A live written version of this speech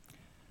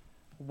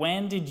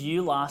When did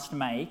you last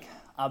make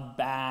a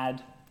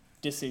bad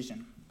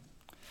decision?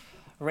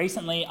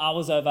 Recently, I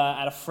was over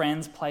at a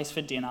friend's place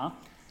for dinner,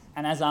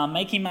 and as I'm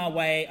making my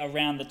way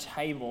around the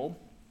table,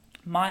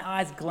 my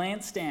eyes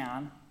glance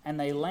down and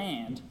they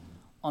land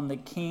on the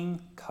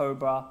King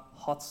Cobra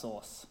hot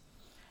sauce.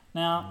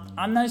 Now,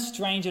 I'm no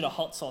stranger to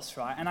hot sauce,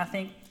 right? And I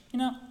think,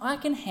 I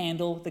can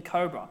handle the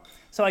Cobra.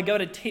 So I go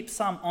to tip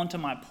some onto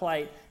my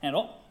plate, and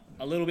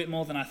a little bit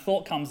more than I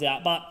thought comes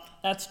out, but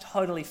that's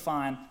totally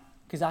fine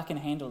because I can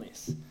handle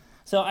this.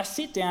 So I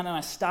sit down and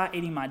I start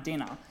eating my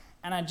dinner,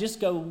 and I just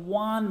go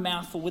one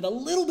mouthful with a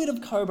little bit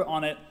of Cobra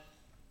on it,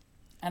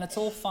 and it's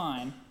all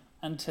fine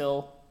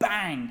until,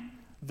 bang,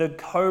 the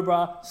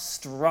Cobra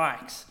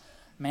strikes.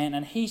 Man,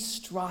 and he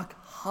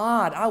struck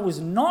hard. I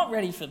was not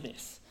ready for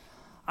this.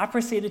 I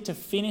proceeded to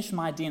finish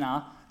my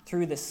dinner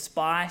through the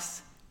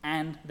spice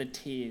and the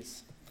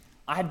tears.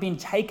 I had been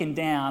taken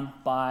down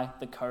by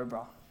the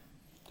Cobra.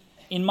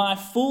 In my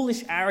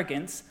foolish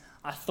arrogance,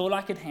 I thought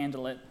I could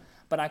handle it,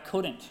 but I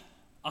couldn't.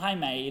 I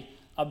made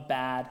a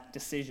bad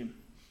decision.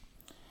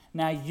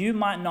 Now, you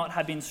might not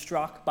have been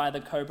struck by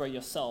the Cobra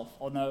yourself,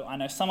 although I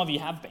know some of you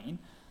have been.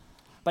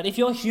 But if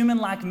you're human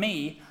like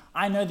me,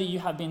 I know that you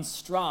have been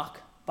struck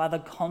by the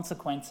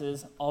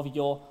consequences of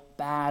your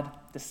bad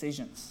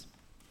decisions.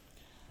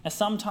 Now,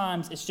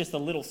 sometimes it's just the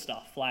little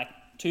stuff, like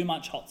too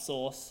much hot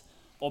sauce,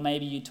 or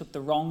maybe you took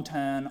the wrong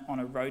turn on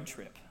a road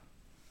trip.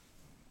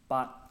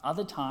 But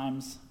other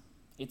times,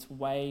 it's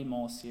way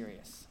more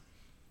serious.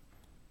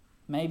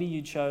 Maybe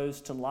you chose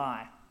to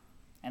lie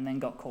and then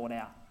got caught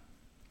out.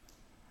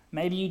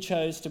 Maybe you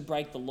chose to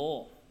break the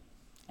law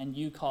and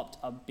you copped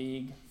a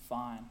big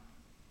fine.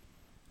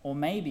 Or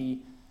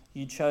maybe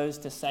you chose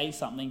to say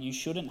something you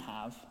shouldn't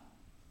have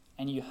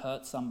and you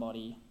hurt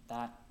somebody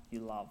that you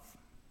love.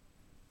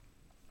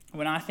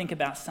 When I think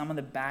about some of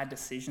the bad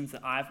decisions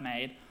that I've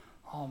made,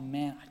 oh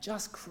man, I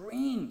just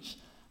cringe.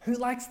 Who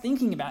likes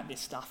thinking about this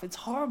stuff? It's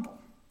horrible.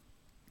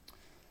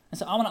 And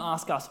so I want to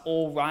ask us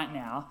all right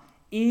now,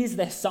 is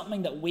there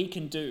something that we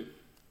can do?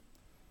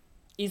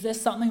 Is there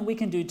something we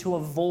can do to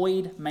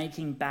avoid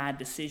making bad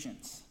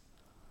decisions?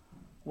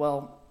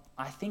 Well,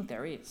 I think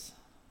there is.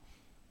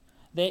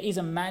 There is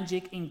a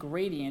magic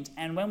ingredient,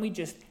 and when we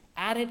just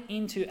add it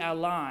into our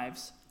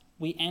lives,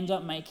 we end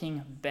up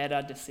making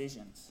better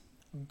decisions.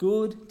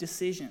 Good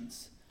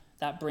decisions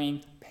that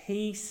bring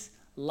peace,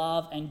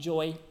 love, and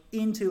joy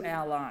into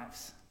our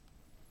lives.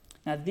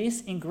 Now,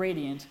 this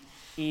ingredient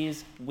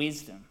is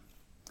wisdom.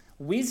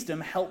 Wisdom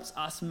helps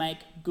us make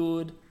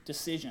good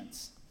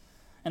decisions.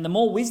 And the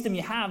more wisdom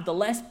you have, the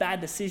less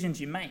bad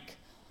decisions you make.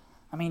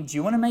 I mean, do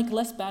you want to make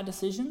less bad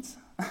decisions?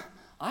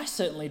 I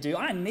certainly do.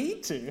 I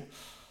need to.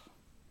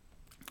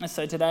 And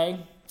so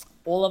today,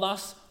 all of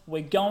us,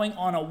 we're going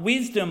on a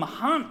wisdom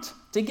hunt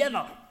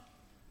together.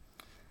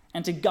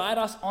 And to guide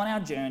us on our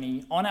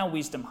journey, on our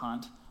wisdom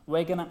hunt,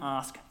 we're going to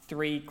ask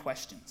 3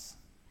 questions.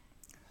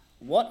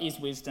 What is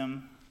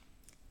wisdom?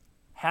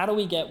 How do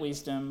we get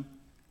wisdom?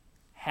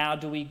 How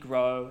do we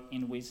grow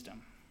in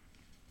wisdom?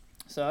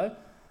 So,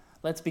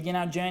 let's begin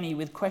our journey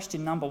with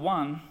question number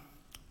 1.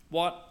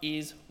 What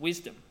is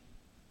wisdom?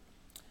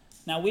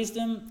 Now,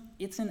 wisdom,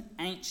 it's an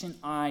ancient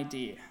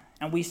idea,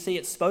 and we see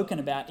it spoken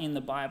about in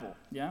the Bible,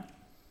 yeah?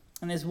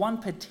 And there's one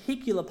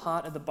particular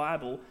part of the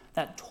Bible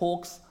that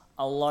talks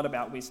a lot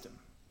about wisdom,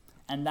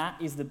 and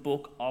that is the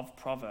book of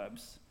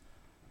Proverbs.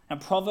 And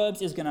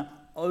Proverbs is going to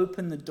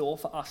open the door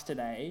for us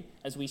today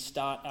as we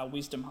start our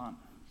wisdom hunt.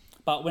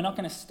 But we're not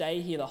going to stay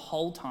here the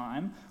whole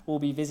time. We'll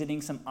be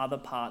visiting some other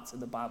parts of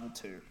the Bible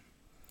too.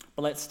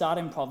 But let's start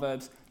in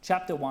Proverbs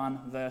chapter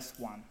 1, verse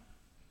 1.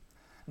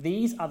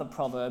 These are the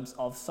Proverbs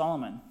of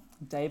Solomon,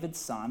 David's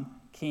son,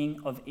 king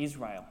of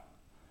Israel.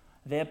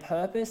 Their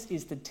purpose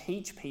is to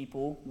teach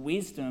people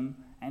wisdom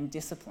and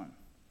discipline,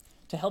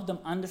 to help them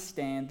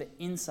understand the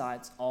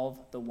insights of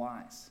the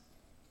wise.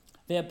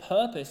 Their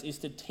purpose is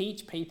to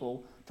teach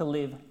people to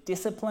live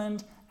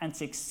disciplined and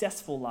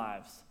successful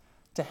lives,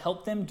 to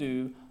help them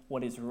do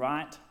what is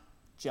right,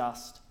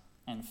 just,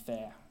 and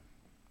fair.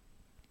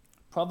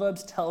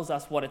 Proverbs tells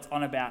us what it's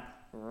on about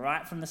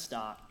right from the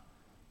start.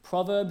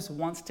 Proverbs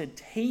wants to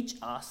teach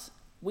us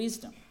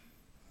wisdom.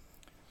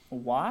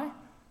 Why?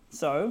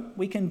 So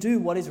we can do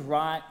what is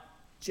right,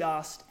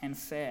 just, and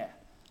fair,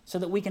 so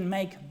that we can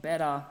make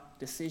better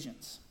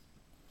decisions.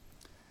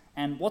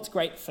 And what's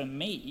great for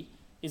me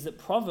is that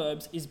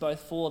Proverbs is both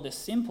for the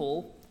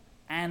simple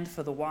and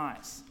for the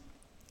wise.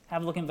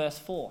 Have a look in verse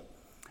 4.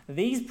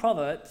 These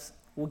proverbs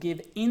will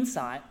give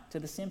insight to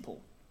the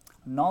simple,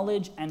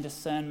 knowledge and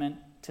discernment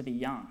to the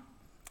young.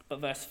 But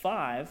verse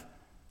 5,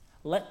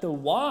 let the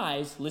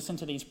wise listen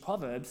to these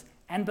proverbs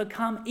and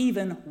become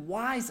even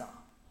wiser.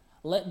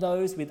 Let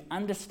those with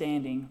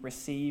understanding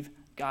receive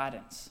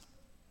guidance.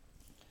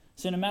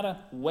 So no matter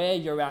where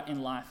you're at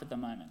in life at the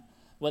moment,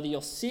 whether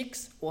you're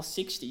 6 or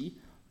 60,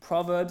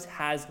 Proverbs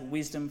has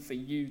wisdom for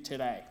you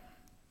today.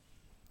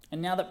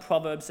 And now that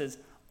Proverbs has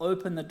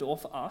opened the door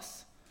for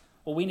us,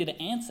 well, we need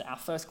to answer our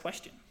first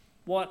question.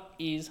 What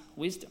is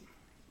wisdom?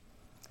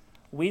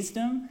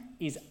 Wisdom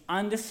is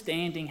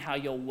understanding how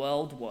your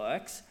world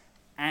works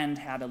and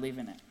how to live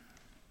in it.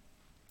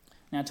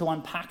 Now, to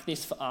unpack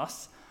this for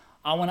us,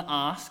 I want to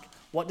ask,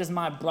 what does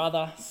my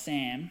brother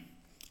Sam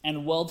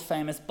and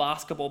world-famous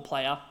basketball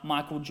player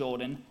Michael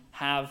Jordan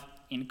have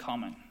in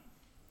common?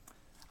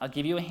 I'll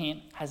give you a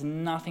hint, it has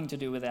nothing to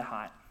do with their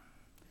height.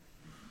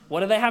 What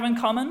do they have in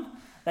common?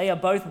 They are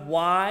both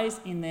wise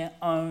in their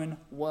own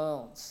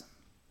worlds.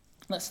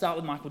 Let's start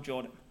with Michael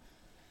Jordan.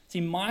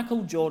 See,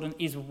 Michael Jordan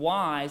is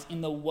wise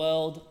in the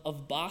world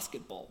of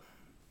basketball.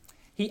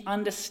 He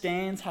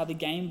understands how the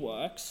game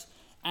works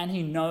and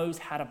he knows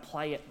how to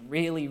play it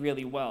really,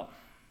 really well.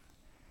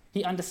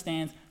 He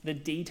understands the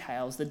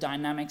details, the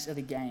dynamics of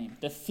the game,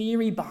 the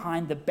theory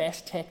behind the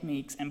best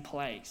techniques and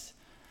plays.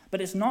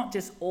 But it's not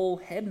just all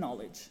head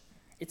knowledge,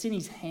 it's in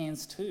his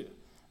hands too.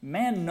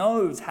 Man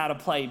knows how to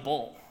play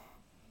ball.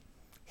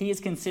 He is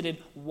considered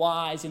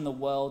wise in the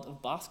world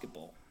of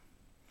basketball.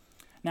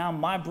 Now,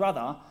 my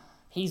brother,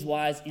 he's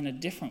wise in a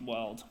different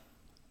world,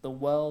 the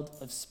world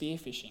of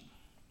spearfishing.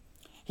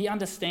 He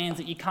understands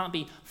that you can't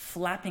be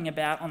flapping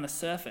about on the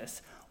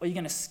surface or you're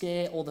going to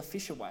scare all the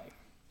fish away.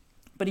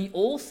 But he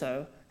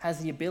also has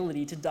the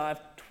ability to dive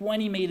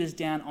 20 meters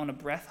down on a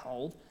breath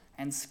hold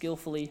and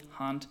skillfully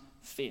hunt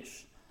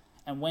fish.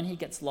 And when he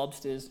gets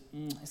lobsters,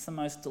 it's the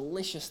most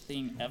delicious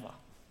thing ever.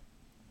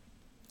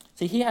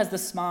 See, he has the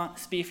smart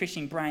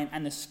spearfishing brain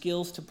and the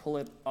skills to pull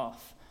it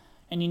off.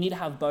 And you need to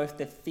have both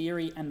the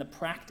theory and the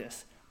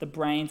practice, the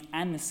brains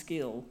and the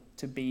skill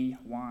to be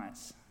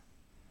wise.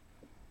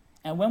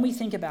 And when we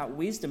think about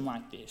wisdom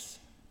like this,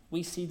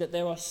 we see that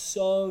there are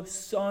so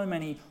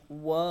many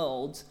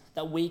worlds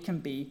that we can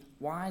be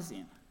wise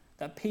in,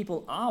 that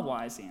people are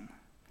wise in.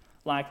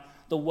 Like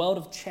the world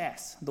of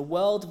chess, the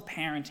world of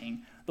parenting,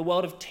 the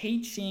world of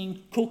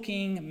teaching,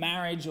 cooking,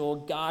 marriage,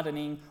 or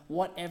gardening,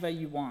 whatever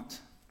you want.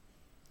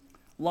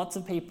 Lots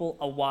of people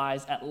are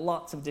wise at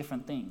lots of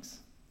different things,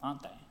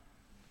 aren't they?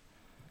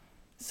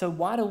 So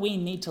why do we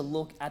need to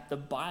look at the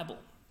Bible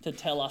to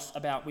tell us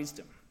about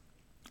wisdom?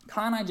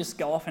 Can't I just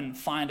go off and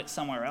find it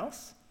somewhere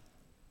else?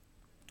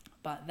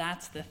 But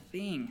that's the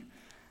thing.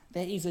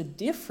 There is a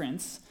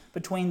difference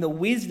between the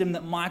wisdom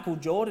that Michael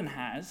Jordan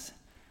has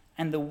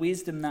and the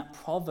wisdom that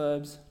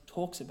Proverbs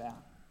talks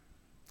about.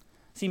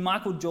 See,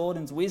 Michael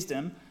Jordan's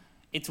wisdom,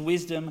 it's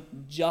wisdom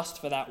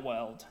just for that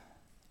world.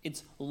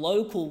 It's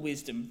local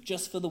wisdom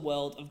just for the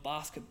world of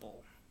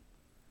basketball.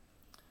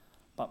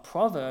 But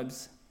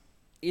Proverbs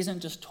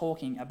isn't just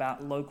talking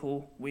about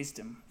local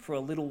wisdom for a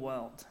little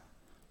world.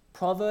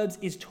 Proverbs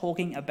is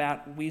talking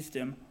about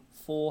wisdom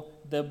for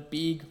the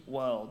big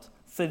world,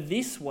 for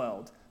this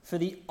world, for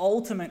the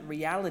ultimate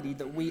reality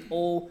that we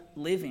all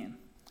live in.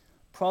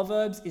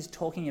 Proverbs is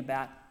talking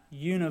about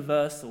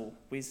universal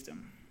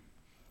wisdom.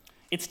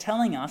 It's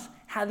telling us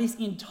how this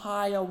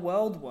entire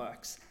world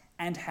works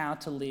and how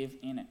to live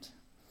in it.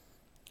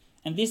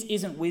 And this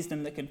isn't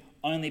wisdom that can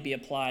only be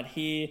applied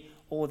here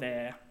or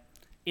there.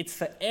 It's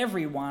for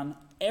everyone,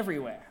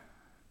 everywhere.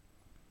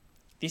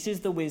 This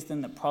is the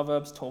wisdom that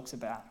Proverbs talks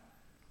about.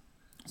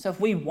 So if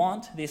we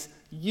want this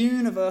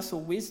universal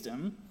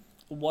wisdom,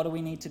 what do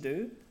we need to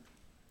do?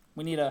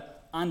 We need to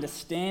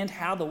understand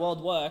how the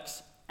world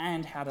works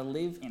and how to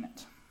live in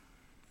it.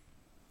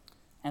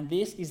 And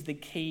this is the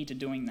key to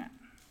doing that.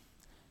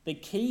 The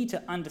key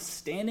to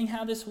understanding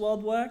how this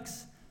world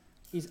works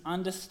is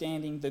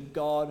understanding the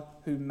God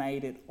who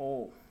made it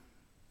all.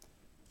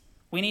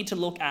 We need to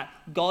look at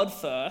God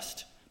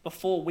first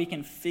before we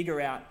can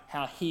figure out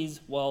how his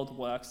world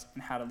works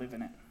and how to live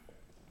in it.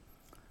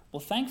 Well,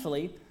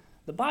 thankfully,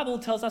 the Bible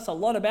tells us a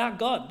lot about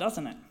God,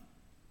 doesn't it?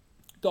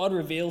 God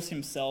reveals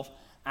himself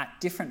at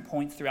different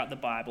points throughout the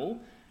Bible,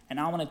 and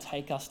I want to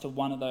take us to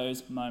one of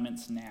those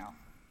moments now.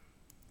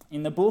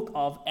 In the book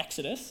of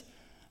Exodus,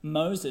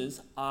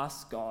 Moses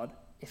asks God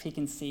if he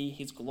can see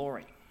his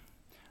glory.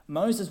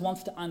 Moses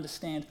wants to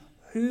understand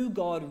who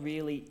God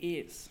really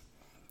is.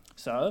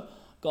 So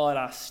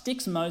God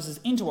sticks Moses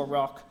into a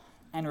rock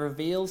and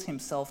reveals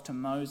himself to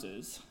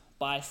Moses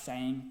by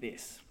saying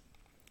this.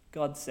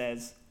 God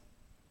says,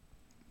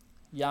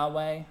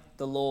 Yahweh,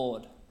 the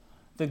Lord,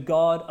 the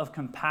God of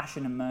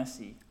compassion and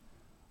mercy,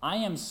 I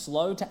am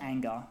slow to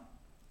anger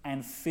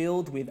and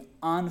filled with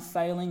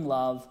unfailing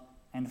love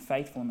and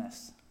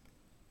faithfulness.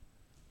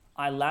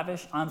 I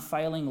lavish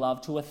unfailing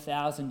love to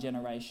 1,000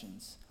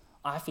 generations.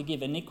 I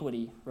forgive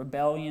iniquity,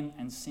 rebellion,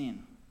 and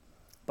sin,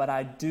 but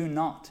I do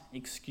not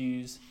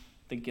excuse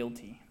the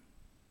guilty.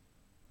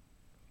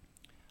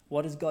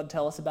 What does God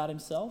tell us about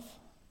himself?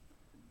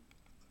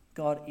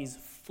 God is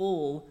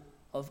full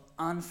of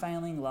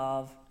unfailing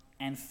love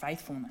and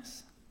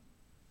faithfulness.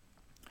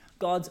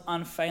 God's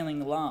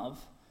unfailing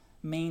love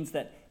means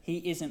that he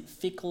isn't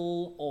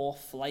fickle or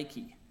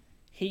flaky.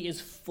 He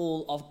is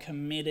full of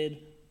committed,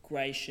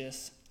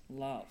 gracious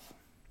love.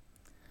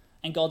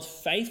 And God's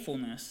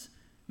faithfulness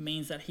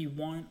means that he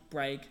won't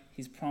break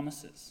his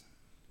promises.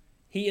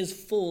 He is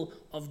full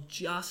of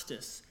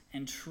justice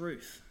and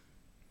truth.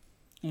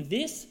 And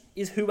this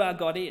is who our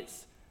God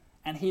is.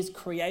 And his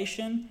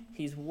creation,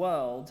 his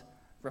world,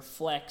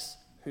 reflects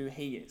who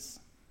he is.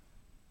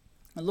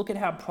 And look at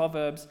how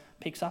Proverbs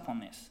picks up on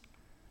this.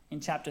 In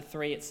chapter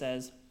 3 it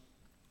says,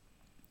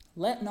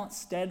 "Let not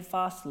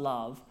steadfast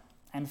love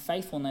and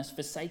faithfulness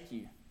forsake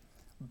you.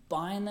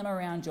 Bind them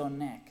around your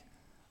neck.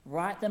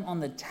 Write them on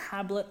the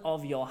tablet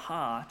of your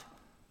heart.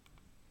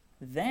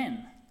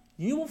 Then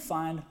you will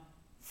find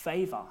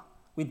favor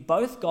with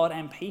both God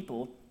and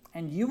people,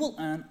 and you will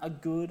earn a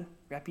good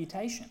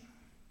reputation."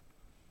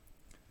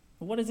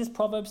 What is this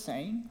proverb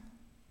saying?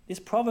 This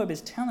proverb is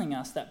telling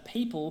us that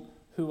people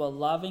who are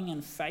loving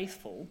and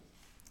faithful,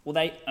 well,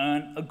 they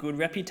earn a good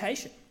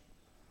reputation.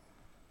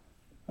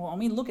 Well, when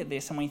we look at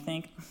this and we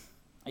think,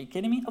 are you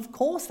kidding me? Of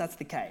course that's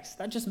the case.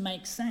 That just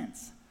makes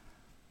sense.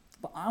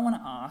 But I want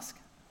to ask,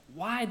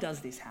 why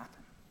does this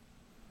happen?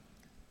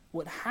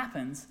 What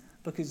happens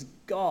because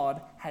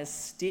God has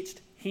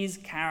stitched his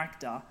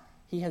character,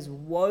 he has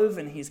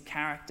woven his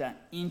character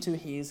into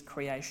his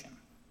creation,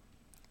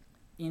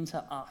 into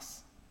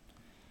us.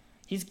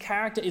 His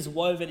character is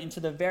woven into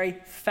the very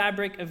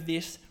fabric of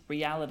this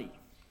reality.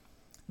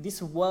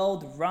 This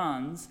world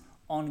runs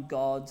on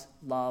God's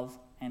love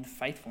and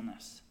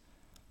faithfulness.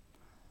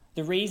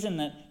 The reason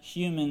that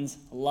humans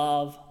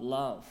love,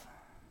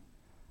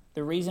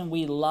 the reason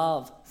we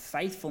love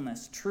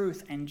faithfulness,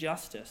 truth, and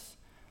justice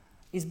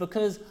is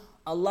because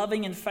a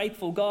loving and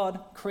faithful God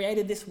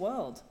created this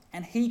world,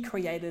 and he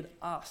created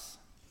us.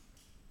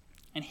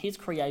 And his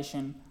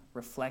creation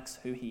reflects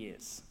who he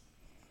is.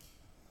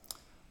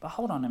 But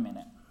hold on a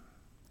minute.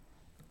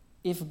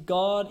 If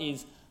God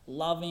is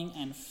loving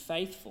and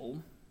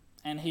faithful,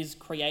 and his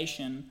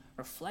creation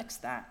reflects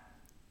that,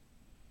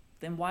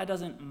 then why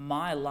doesn't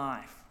my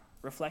life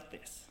reflect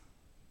this?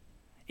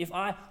 If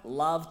I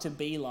love to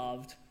be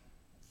loved,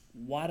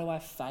 why do I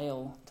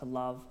fail to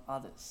love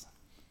others?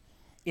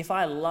 If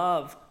I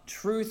love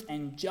truth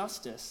and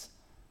justice,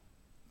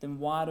 then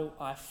why do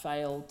I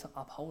fail to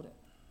uphold it?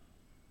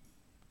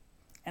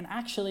 And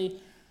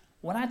actually,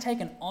 when I take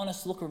an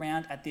honest look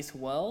around at this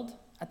world,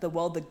 at the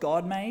world that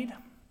God made,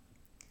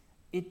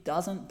 it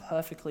doesn't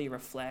perfectly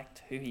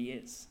reflect who he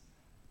is.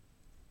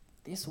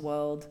 This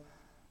world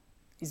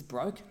is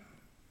broken.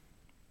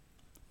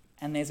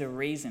 And there's a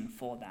reason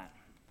for that.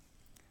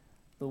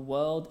 The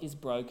world is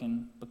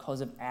broken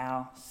because of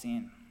our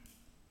sin.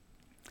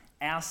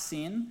 Our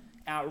sin,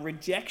 our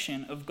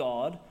rejection of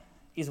God,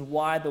 is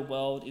why the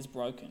world is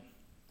broken.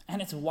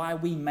 And it's why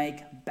we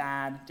make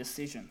bad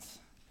decisions.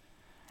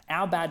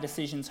 Our bad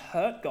decisions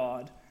hurt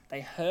God,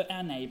 they hurt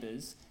our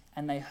neighbours,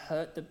 and they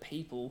hurt the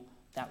people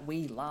that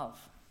we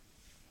love.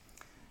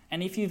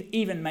 And if you've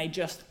even made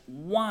just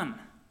one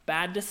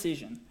bad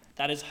decision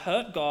that has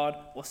hurt God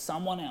or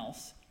someone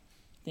else,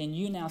 then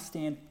you now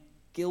stand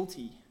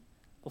guilty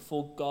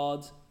before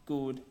God's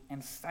good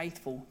and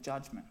faithful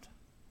judgment.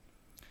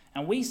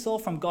 And we saw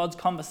from God's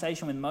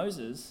conversation with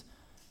Moses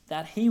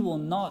that he will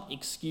not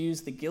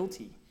excuse the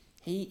guilty.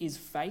 He is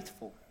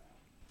faithful.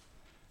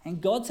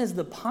 And God says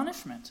the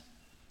punishment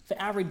for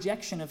our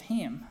rejection of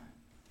him,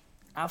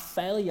 our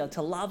failure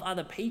to love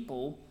other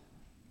people,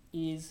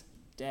 is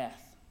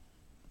death.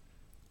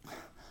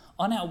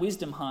 On our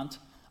wisdom hunt,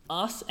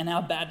 us and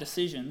our bad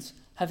decisions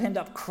have ended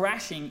up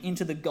crashing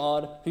into the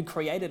God who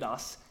created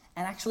us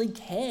and actually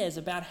cares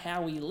about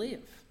how we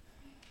live.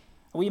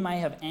 We may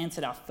have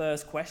answered our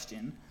first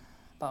question,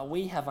 but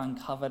we have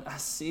uncovered a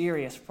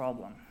serious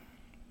problem.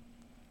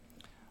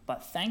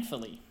 But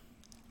thankfully,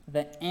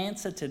 the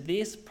answer to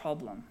this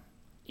problem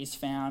is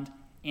found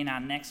in our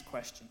next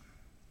question.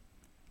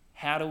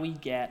 How do we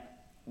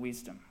get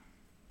wisdom?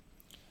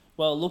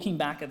 Well, looking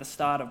back at the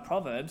start of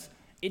Proverbs,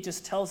 it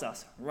just tells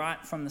us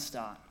right from the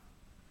start.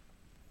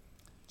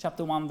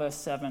 Chapter 1, verse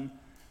 7,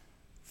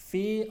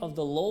 "Fear of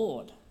the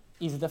Lord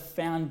is the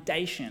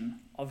foundation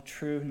of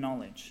true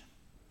knowledge."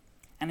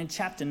 And in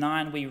chapter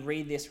 9, we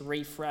read this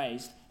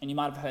rephrased, and you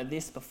might have heard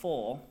this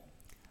before,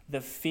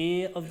 "The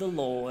fear of the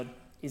Lord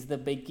is the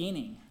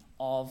beginning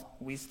of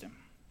wisdom."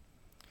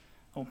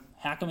 Well,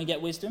 how can we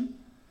get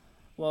wisdom?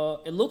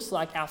 Well, it looks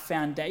like our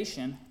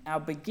foundation, our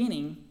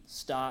beginning,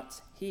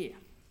 starts here.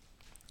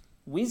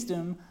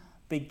 Wisdom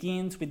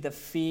begins with the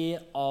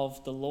fear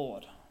of the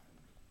Lord.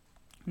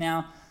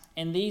 Now,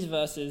 in these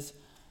verses,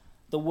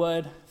 the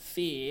word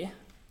fear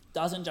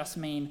doesn't just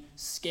mean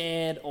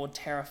scared or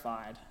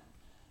terrified.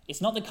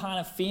 It's not the kind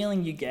of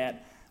feeling you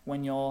get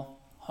when you're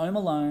home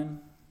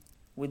alone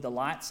with the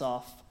lights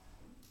off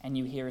and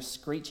you hear a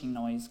screeching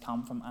noise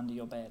come from under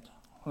your bed.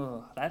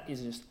 That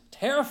is just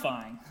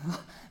terrifying.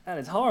 That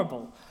is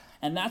horrible.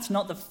 And that's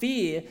not the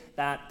fear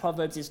that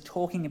Proverbs is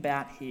talking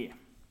about here.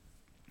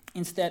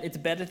 Instead, it's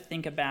better to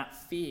think about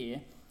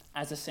fear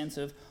as a sense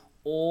of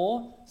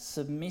awe,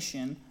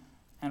 submission,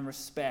 and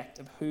respect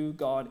of who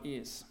God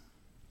is.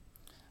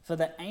 For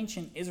the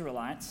ancient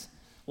Israelites,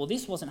 well,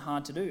 this wasn't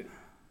hard to do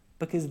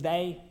because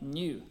they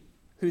knew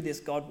who this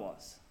God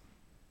was.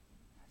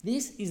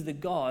 This is the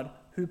God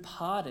who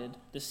parted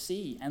the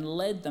sea and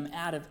led them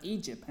out of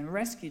Egypt and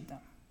rescued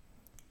them.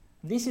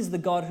 This is the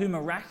God who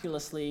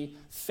miraculously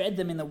fed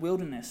them in the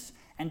wilderness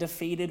and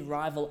defeated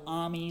rival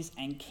armies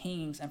and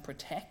kings and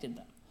protected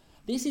them.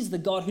 This is the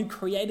God who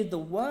created the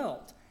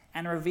world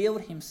and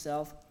revealed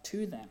himself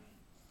to them.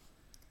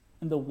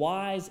 And the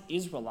wise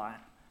Israelite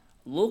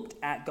looked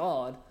at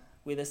God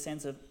with a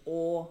sense of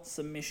awe,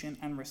 submission,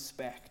 and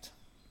respect.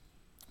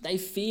 They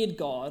feared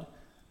God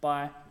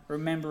by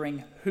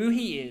remembering who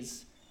he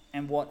is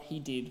and what he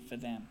did for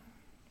them.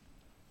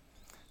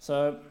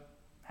 So,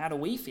 how do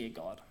we fear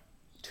God?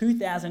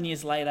 2,000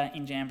 years later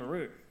in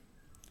Jamboree.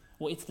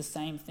 Well, it's the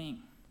same thing.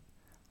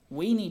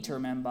 We need to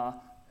remember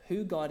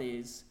who God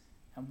is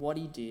and what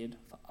he did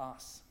for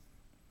us.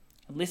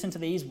 And listen to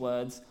these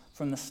words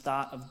from the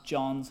start of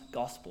John's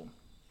Gospel.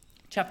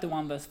 Chapter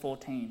 1, verse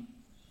 14.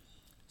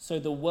 So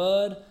the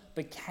Word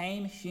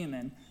became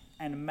human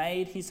and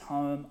made his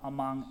home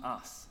among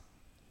us.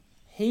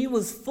 He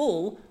was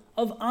full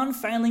of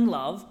unfailing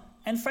love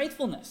and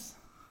faithfulness.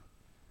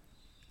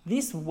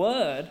 This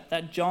Word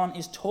that John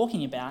is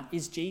talking about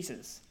is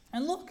Jesus.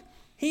 And look,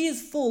 he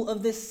is full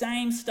of the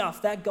same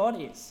stuff that God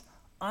is.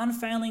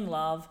 Unfailing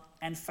love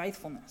and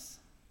faithfulness.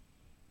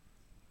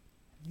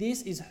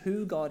 This is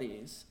who God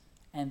is,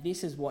 and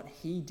this is what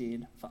he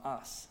did for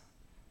us.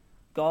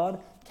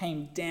 God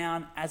came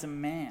down as a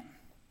man,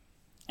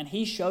 and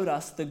he showed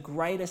us the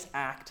greatest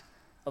act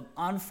of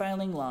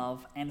unfailing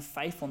love and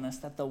faithfulness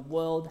that the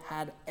world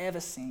had ever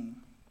seen.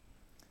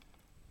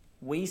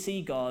 We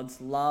see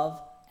God's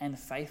love and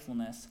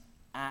faithfulness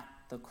at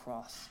the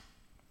cross.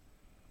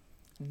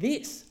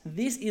 This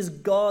is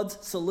God's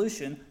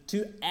solution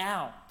to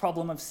our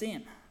problem of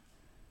sin.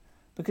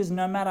 Because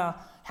no matter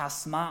how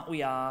smart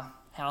we are,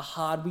 how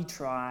hard we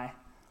try,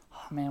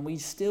 we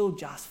still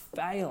just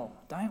fail,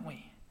 don't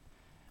we?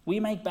 We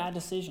make bad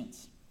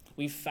decisions.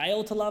 We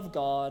fail to love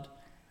God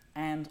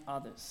and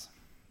others.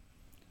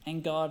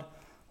 And God,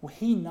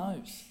 he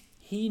knows.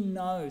 He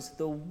knows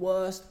the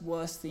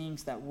worst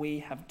things that we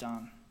have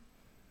done.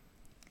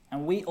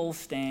 And we all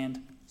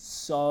stand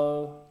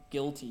so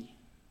guilty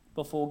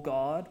before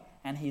God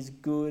and his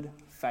good,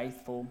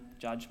 faithful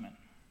judgment.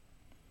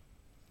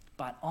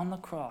 But on the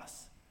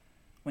cross,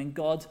 when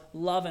God's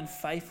love and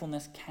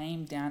faithfulness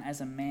came down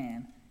as a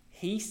man,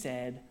 he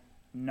said,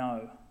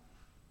 no,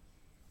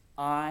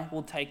 I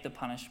will take the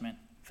punishment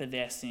for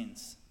their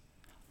sins.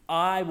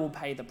 I will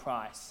pay the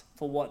price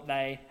for what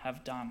they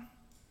have done.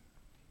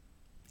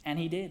 And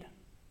he did.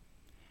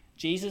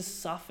 Jesus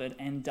suffered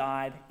and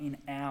died in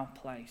our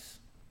place.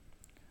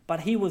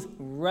 But he was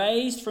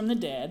raised from the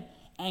dead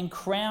and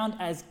crowned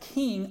as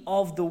King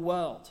of the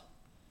world.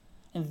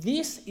 And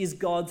this is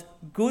God's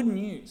good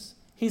news,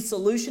 his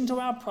solution to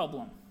our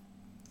problem.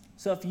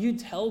 So if you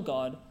tell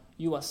God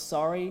you are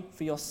sorry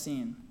for your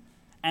sin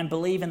and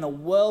believe in the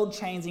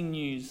world-changing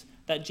news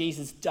that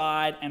Jesus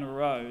died and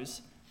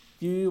rose,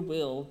 you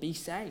will be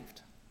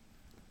saved.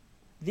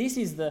 This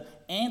is the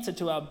answer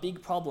to our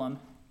big problem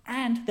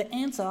and the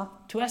answer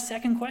to our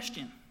second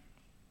question.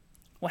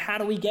 Well, how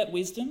do we get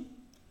wisdom?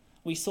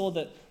 We saw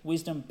that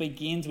wisdom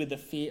begins with the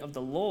fear of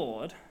the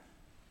Lord,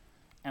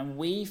 and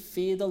we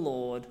fear the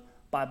Lord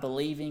by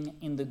believing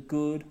in the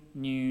good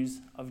news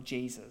of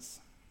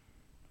Jesus.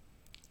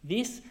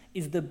 This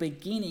is the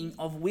beginning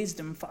of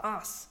wisdom for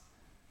us.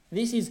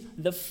 This is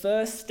the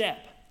first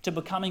step to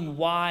becoming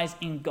wise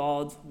in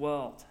God's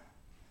world.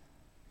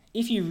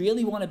 If you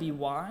really want to be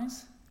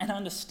wise and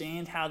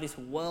understand how this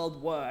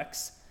world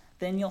works,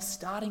 then your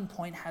starting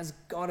point has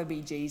got to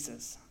be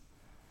Jesus.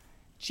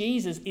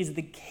 Jesus is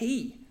the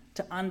key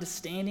to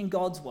understanding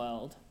God's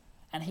world,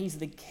 and he's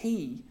the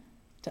key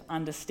to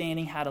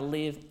understanding how to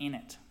live in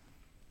it.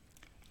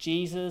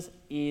 Jesus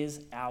is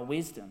our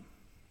wisdom.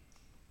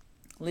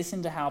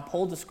 Listen to how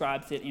Paul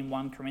describes it in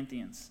 1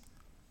 Corinthians.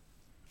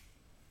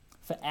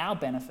 For our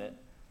benefit,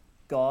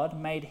 God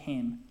made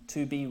him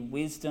to be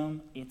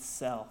wisdom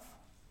itself.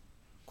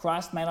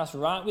 Christ made us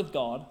right with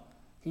God.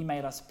 He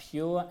made us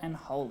pure and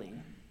holy,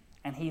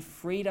 and he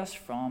freed us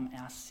from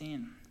our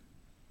sin.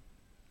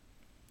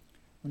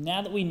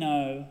 Now that we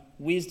know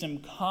wisdom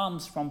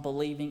comes from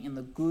believing in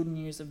the good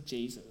news of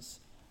Jesus,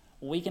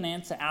 we can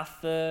answer our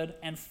third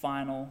and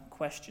final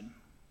question.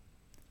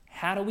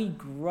 How do we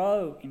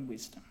grow in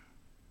wisdom?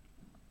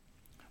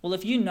 Well,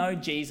 if you know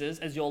Jesus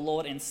as your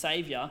Lord and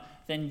Saviour,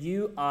 then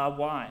you are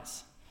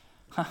wise.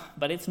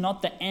 But it's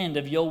not the end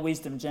of your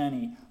wisdom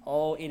journey.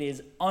 Oh, it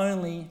is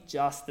only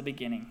just the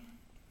beginning.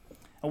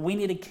 And we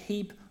need to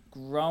keep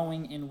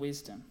growing in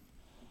wisdom.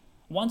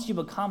 Once you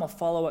become a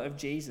follower of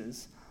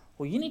Jesus,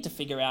 well, you need to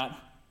figure out,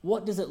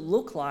 what does it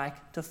look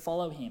like to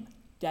follow him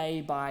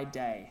day by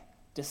day,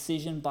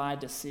 decision by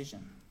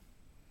decision?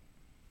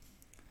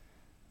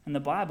 And the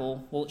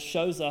Bible, well, it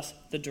shows us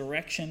the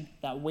direction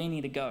that we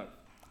need to go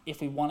if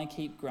we want to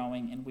keep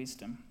growing in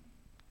wisdom.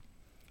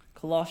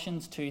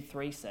 Colossians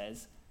 2:3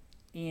 says,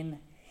 in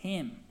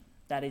him,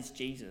 that is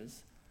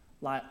Jesus,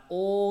 lie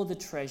all the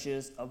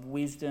treasures of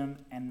wisdom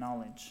and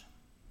knowledge.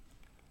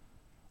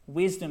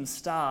 Wisdom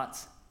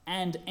starts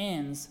and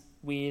ends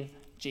with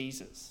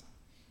Jesus.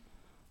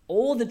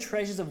 All the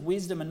treasures of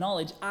wisdom and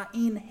knowledge are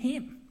in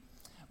him.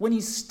 When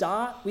you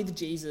start with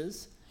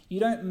Jesus, you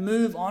don't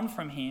move on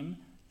from him,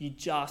 you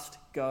just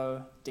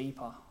go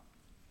deeper.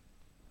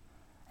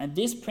 And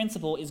this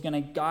principle is going to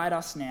guide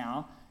us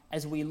now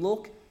as we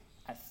look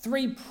at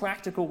 3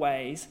 practical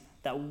ways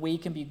that we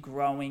can be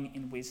growing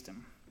in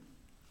wisdom.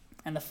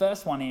 And the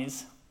first one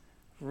is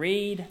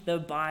read the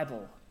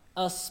Bible,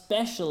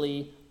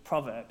 especially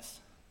Proverbs.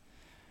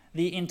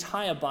 The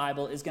entire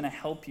Bible is going to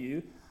help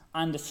you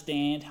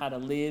understand how to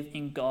live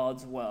in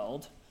God's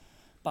world,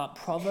 but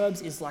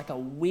Proverbs is like a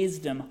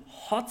wisdom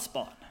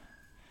hotspot.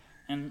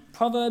 And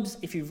Proverbs,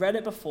 if you've read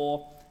it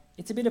before,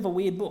 it's a bit of a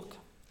weird book.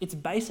 It's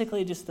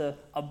basically just a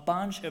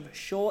bunch of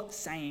short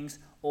sayings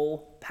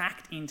all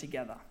packed in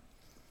together.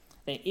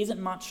 There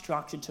isn't much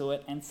structure to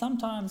it, and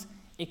sometimes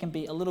it can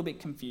be a little bit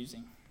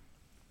confusing.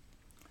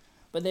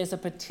 But there's a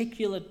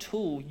particular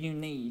tool you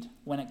need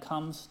when it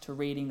comes to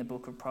reading the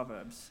book of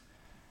Proverbs.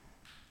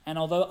 And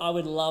although I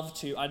would love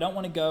to, I don't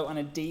want to go on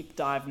a deep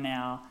dive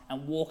now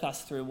and walk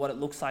us through what it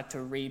looks like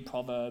to read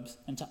Proverbs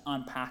and to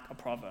unpack a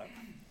proverb.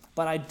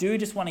 But I do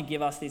just want to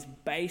give us this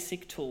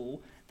basic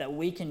tool that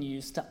we can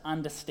use to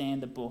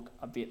understand the book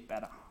a bit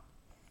better.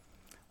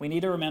 We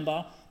need to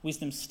remember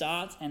wisdom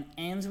starts and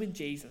ends with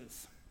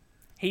Jesus.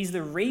 He's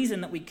the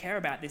reason that we care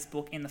about this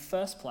book in the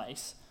first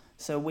place,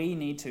 so we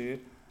need to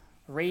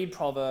read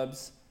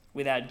Proverbs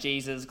with our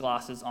Jesus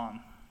glasses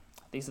on.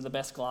 These are the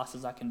best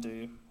glasses I can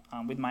do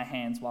with my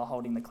hands while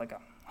holding the clicker.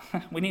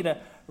 We need to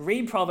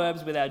read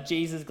Proverbs with our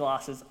Jesus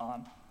glasses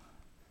on.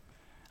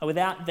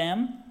 Without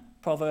them,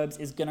 Proverbs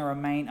is going to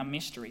remain a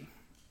mystery.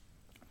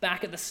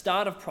 Back at the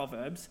start of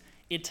Proverbs,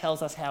 it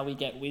tells us how we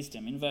get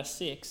wisdom. In verse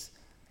 6,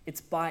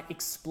 it's by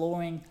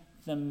exploring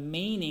the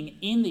meaning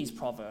in these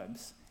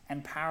proverbs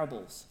and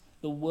parables,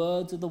 the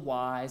words of the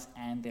wise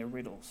and their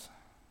riddles.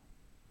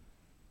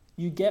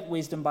 You get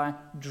wisdom by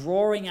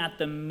drawing out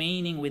the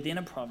meaning within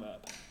a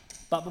proverb.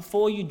 But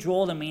before you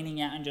draw the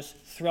meaning out and just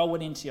throw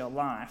it into your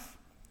life,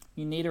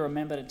 you need to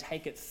remember to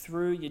take it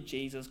through your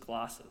Jesus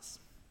glasses.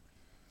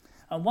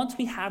 And once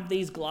we have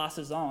these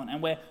glasses on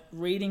and we're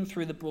reading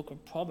through the book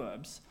of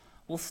Proverbs,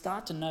 we'll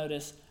start to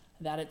notice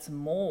that it's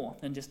more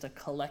than just a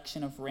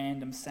collection of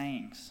random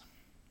sayings.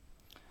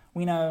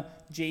 We know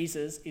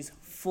Jesus is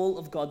full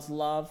of God's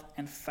love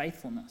and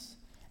faithfulness.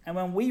 And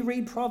when we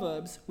read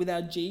Proverbs with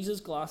our Jesus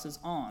glasses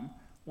on,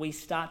 we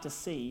start to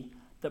see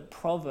that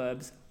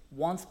Proverbs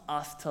wants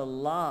us to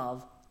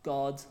love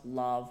God's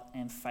love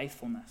and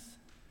faithfulness.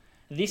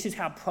 This is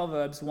how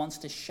Proverbs wants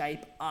to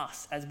shape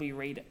us as we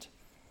read it.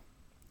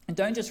 And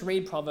don't just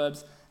read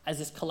Proverbs as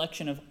this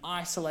collection of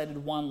isolated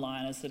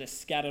one-liners that are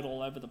scattered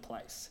all over the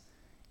place.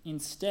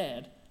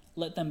 Instead,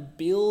 let them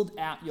build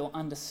out your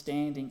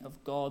understanding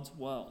of God's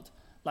world,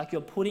 like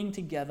you're putting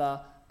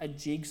together a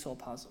jigsaw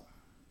puzzle.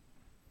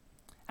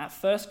 At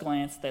first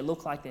glance, they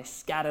look like they're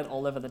scattered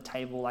all over the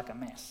table like a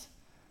mess.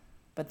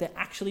 But they're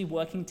actually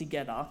working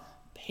together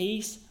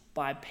piece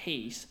by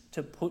piece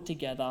to put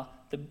together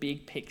the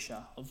big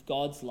picture of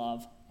God's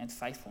love and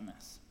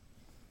faithfulness.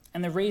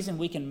 And the reason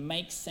we can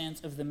make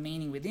sense of the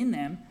meaning within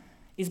them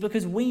is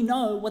because we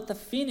know what the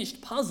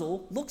finished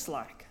puzzle looks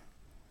like.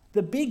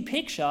 The big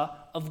picture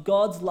of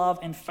God's love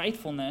and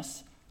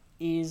faithfulness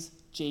is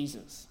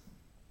Jesus.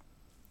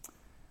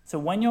 So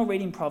when you're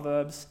reading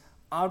Proverbs,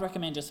 I would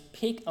recommend just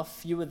pick a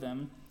few of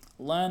them,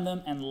 learn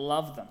them and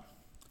love them.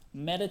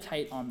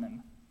 Meditate on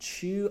them.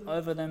 Chew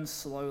over them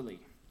slowly.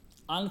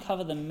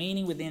 Uncover the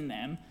meaning within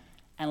them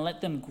and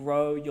let them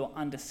grow your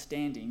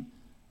understanding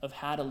of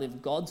how to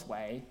live God's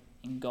way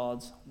in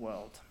God's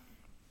world.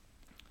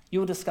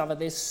 You'll discover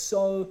there's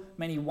so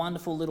many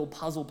wonderful little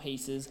puzzle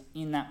pieces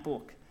in that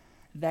book.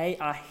 They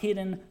are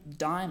hidden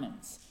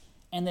diamonds,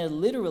 and they're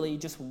literally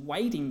just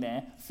waiting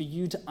there for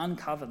you to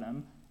uncover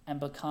them and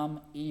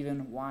become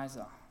even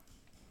wiser.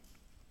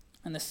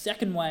 And the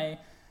second way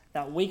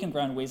that we can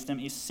grow in wisdom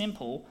is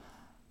simple,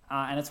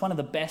 and it's one of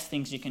the best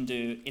things you can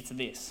do. It's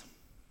this: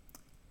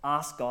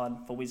 ask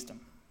God for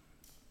wisdom.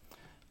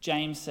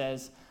 James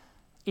says,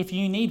 if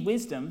you need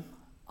wisdom,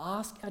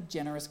 ask our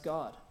generous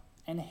God,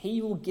 and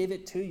he will give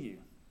it to you.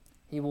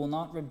 He will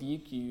not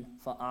rebuke you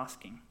for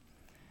asking.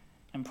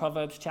 In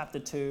Proverbs chapter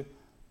 2,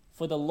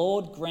 for the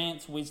Lord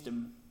grants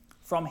wisdom.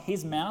 From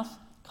his mouth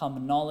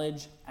come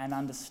knowledge and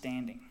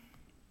understanding.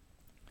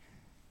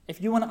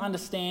 If you want to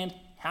understand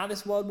how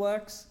this world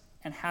works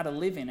and how to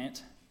live in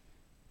it,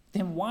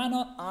 then why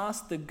not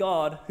ask the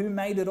God who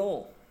made it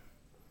all?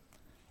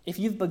 If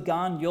you've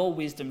begun your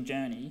wisdom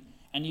journey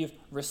and you've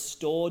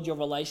restored your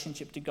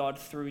relationship to God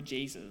through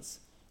Jesus,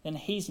 then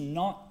he's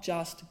not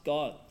just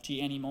God to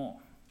you anymore.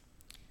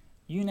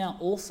 You now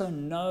also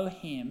know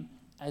him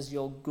as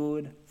your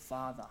good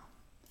Father.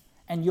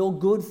 And your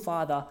good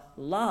Father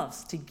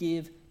loves to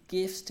give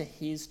gifts to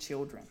his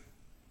children.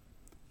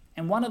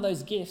 And one of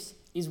those gifts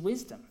is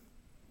wisdom.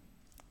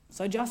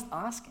 So just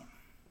ask him.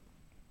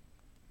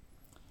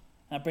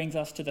 That brings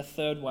us to the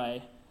third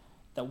way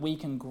that we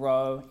can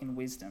grow in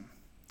wisdom.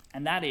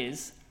 And that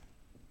is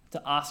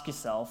to ask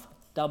yourself,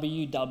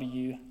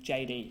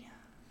 WWJD.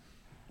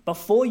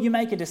 Before you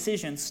make a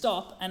decision,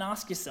 stop and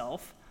ask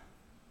yourself,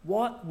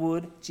 what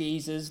would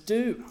Jesus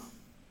do?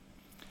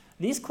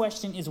 This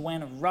question is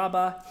when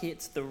rubber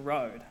hits the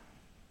road.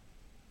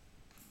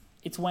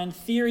 It's when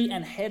theory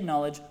and head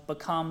knowledge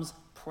becomes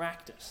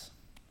practice.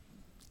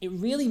 It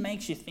really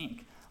makes you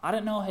think. I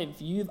don't know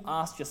if you've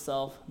asked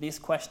yourself this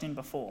question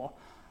before,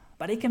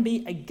 but it can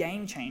be a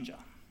game changer.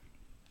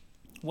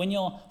 When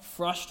you're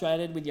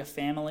frustrated with your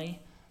family,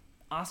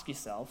 ask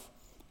yourself,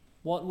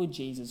 what would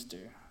Jesus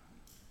do?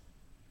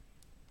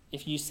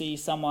 If you see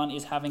someone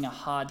is having a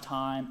hard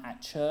time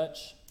at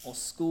church or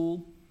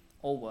school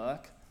or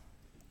work,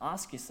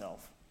 ask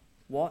yourself,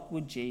 what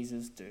would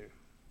Jesus do?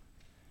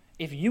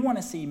 If you want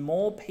to see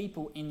more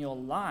people in your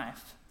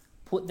life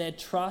put their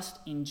trust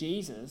in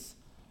Jesus,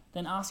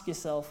 then ask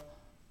yourself,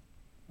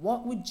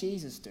 what would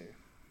Jesus do?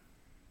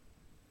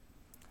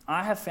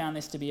 I have found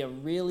this to be a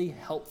really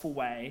helpful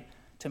way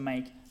to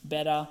make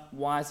better,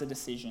 wiser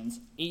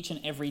decisions each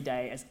and every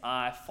day as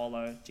I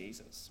follow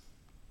Jesus.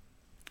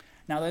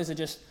 Now, those are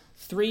just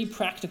 3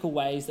 practical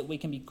ways that we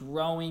can be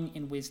growing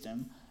in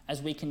wisdom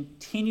as we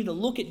continue to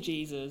look at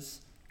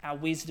Jesus, our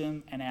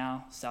wisdom, and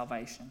our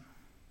salvation.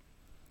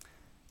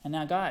 And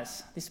now,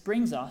 guys, this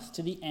brings us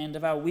to the end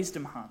of our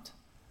wisdom hunt,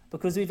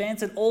 because we've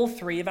answered all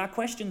 3 of our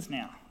questions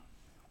now.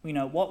 We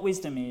know what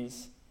wisdom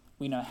is,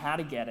 we know how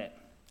to get it,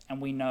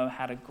 and we know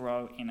how to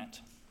grow in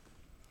it.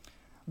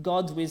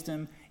 God's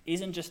wisdom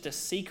isn't just a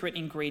secret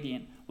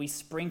ingredient we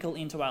sprinkle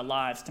into our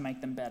lives to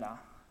make them better.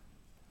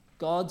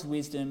 God's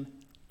wisdom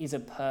is a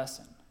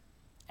person,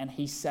 and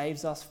he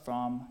saves us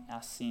from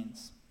our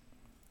sins.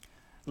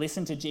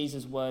 Listen to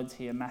Jesus' words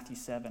here, Matthew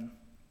 7.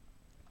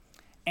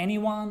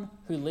 Anyone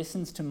who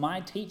listens to my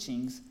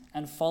teachings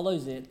and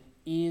follows it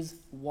is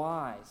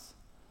wise,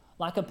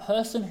 like a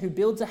person who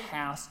builds a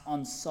house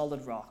on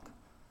solid rock.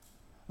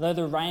 Though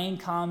the rain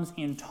comes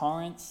in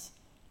torrents,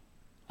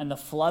 and the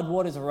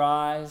floodwaters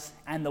rise,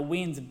 and the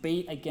winds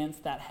beat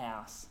against that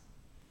house,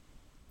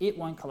 it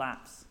won't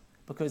collapse,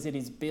 because it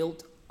is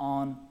built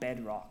on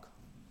bedrock.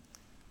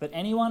 But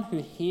anyone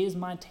who hears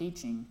my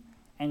teaching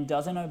and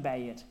doesn't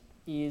obey it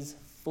is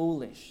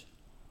foolish,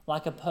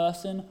 like a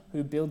person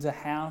who builds a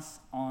house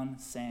on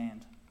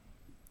sand.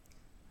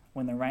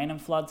 When the rain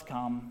and floods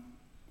come,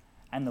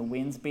 and the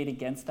winds beat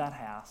against that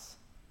house,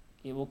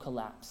 it will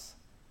collapse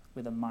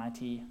with a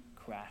mighty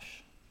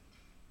crash.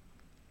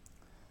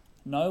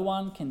 No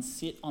one can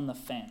sit on the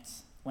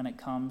fence when it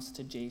comes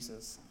to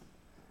Jesus.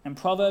 In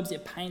Proverbs,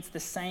 it paints the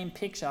same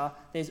picture.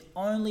 There's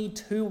only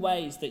 2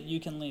 ways that you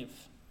can live.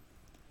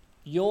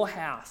 Your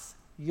house,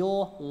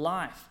 your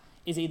life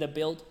is either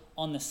built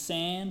on the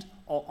sand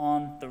or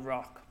on the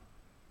rock.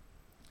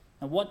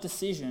 And what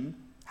decision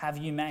have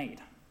you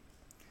made?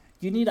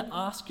 You need to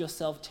ask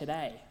yourself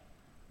today,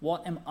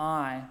 what am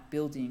I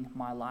building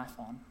my life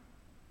on?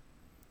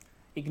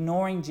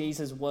 Ignoring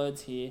Jesus'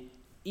 words here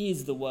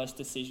is the worst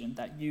decision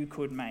that you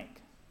could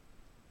make.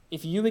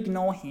 If you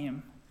ignore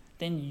him,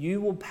 then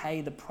you will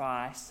pay the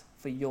price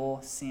for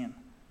your sin.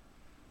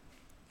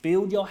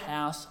 Build your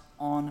house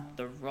on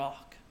the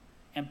rock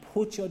and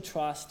put your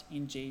trust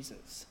in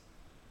Jesus,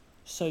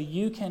 so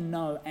you can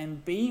know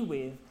and be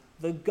with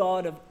the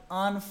God of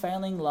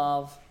unfailing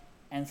love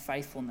and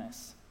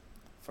faithfulness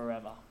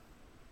forever.